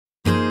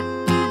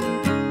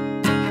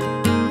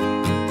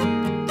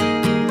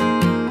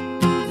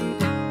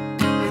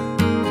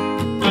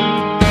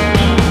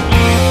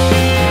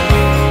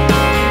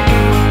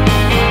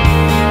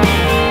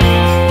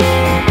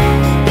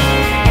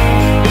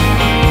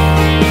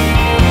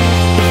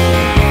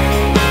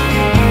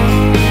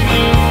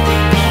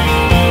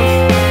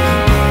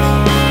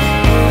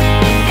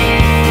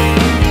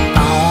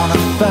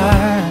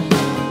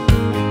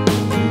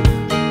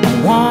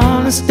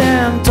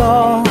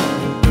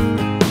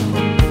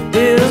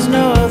there's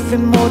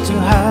nothing more to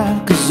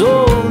hide, 'cause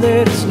all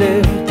that is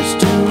left is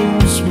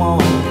too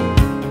small.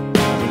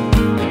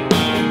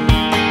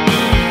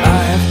 I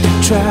have to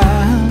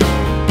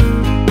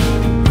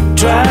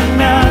try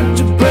not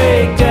to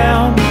break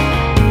down.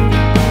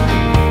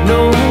 No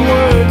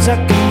words I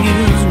can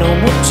use, no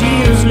more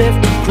tears left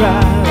to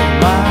cry on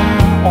my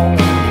own.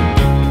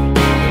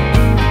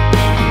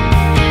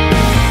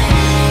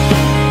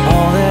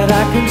 All that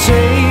I can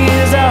say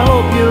is I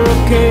hope you're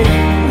okay,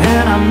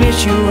 and I miss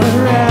you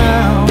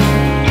around.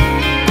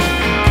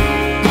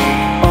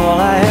 All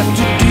I have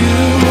to do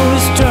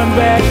is turn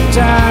back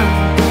time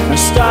and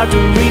start to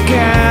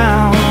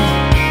recount.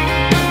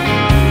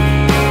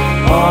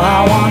 All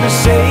I wanna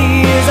say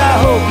is I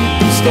hope you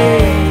can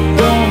stay.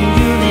 Don't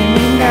you leave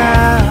me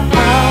now.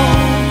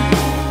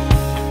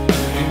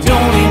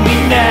 Don't leave me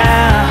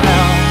now.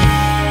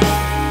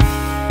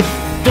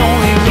 Don't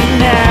leave me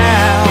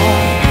now.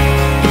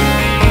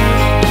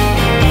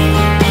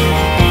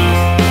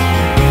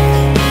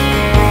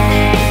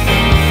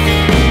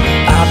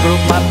 I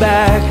broke my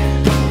back,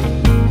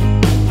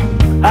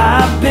 I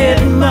bit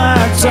my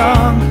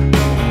tongue.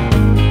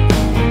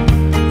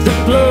 The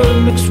blood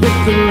mixed with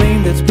the rain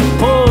that's been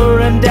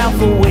pouring down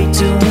for way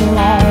too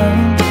long.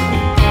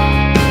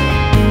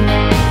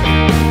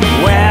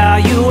 Where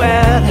are you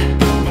at?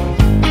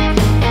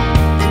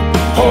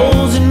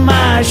 Holes in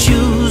my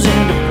shoes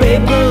and a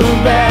paper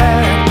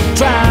bag,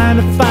 trying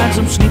to find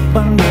some sleep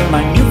under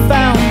my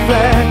newfound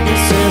flag that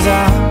says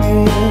I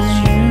miss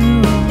you,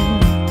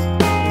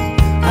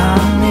 I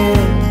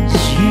miss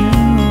you,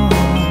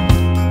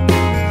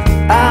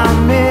 I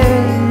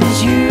miss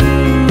you.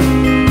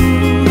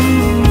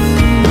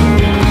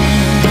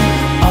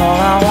 All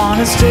I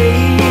wanna say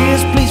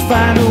is please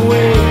find a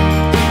way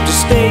to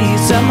stay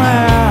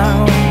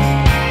somehow.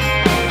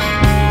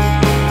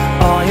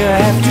 All you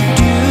have to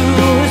do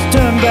is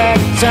turn back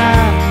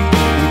time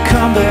and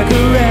come back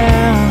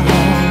around.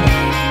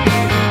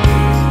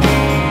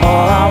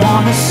 All I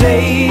wanna say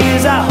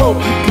is I hope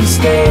you can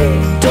stay.